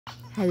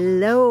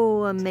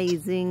Hello,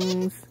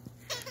 amazings.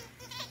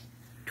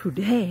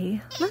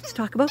 Today, let's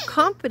talk about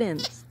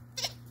confidence.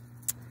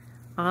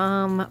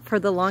 For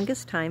the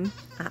longest time,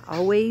 I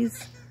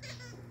always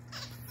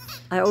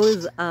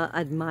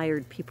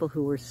admired people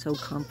who were so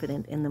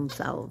confident in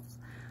themselves.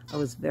 I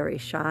was very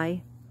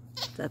shy.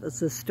 That was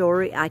the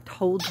story I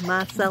told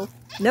myself.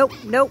 Nope,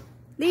 nope,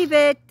 leave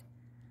it,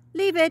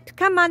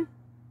 come on.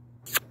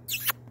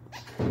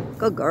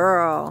 Good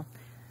girl.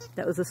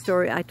 That was a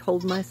story I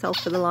told myself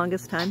for the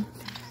longest time.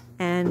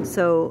 And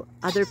so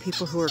other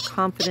people who were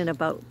confident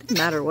about, didn't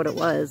matter what it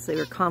was, they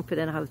were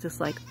confident. I was just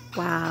like,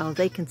 wow,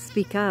 they can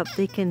speak up.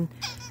 They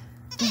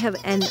have,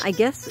 and I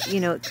guess, you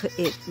know,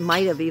 it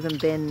might have even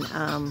been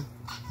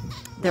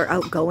their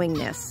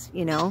outgoingness,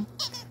 you know.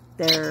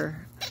 It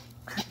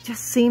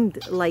just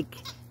seemed like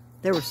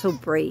they were so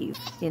brave,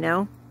 you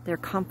know. They're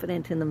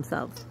confident in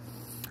themselves.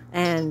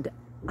 And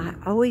I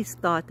always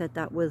thought that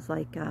that was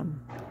like,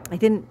 I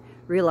didn't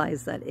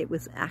realize that it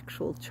was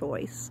actual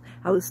choice.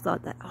 I always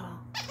thought that, oh,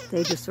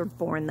 they just are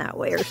born that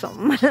way or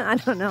something. I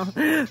don't know.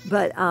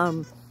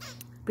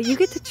 But you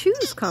get to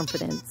choose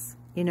confidence,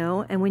 you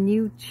know, and when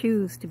you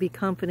choose to be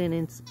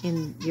confident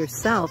in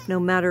yourself,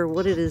 no matter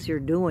what it is you're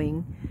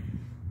doing,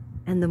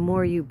 and the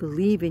more you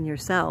believe in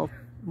yourself,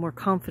 the more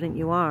confident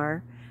you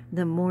are,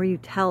 the more you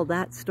tell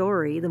that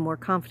story, the more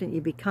confident you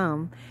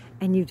become,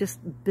 and you just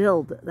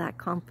build that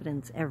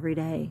confidence every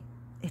day.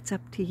 It's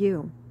up to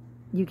you.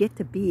 You get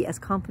to be as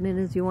confident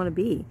as you want to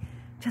be.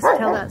 Just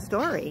tell that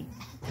story.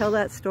 Tell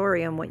that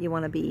story on what you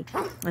want to be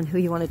and who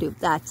you want to do.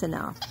 That's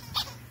enough.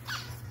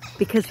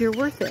 Because you're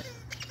worth it.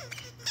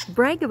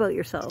 Brag about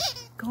yourself.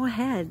 Go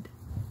ahead.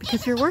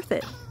 Because you're worth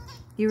it.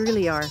 You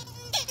really are.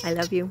 I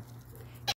love you.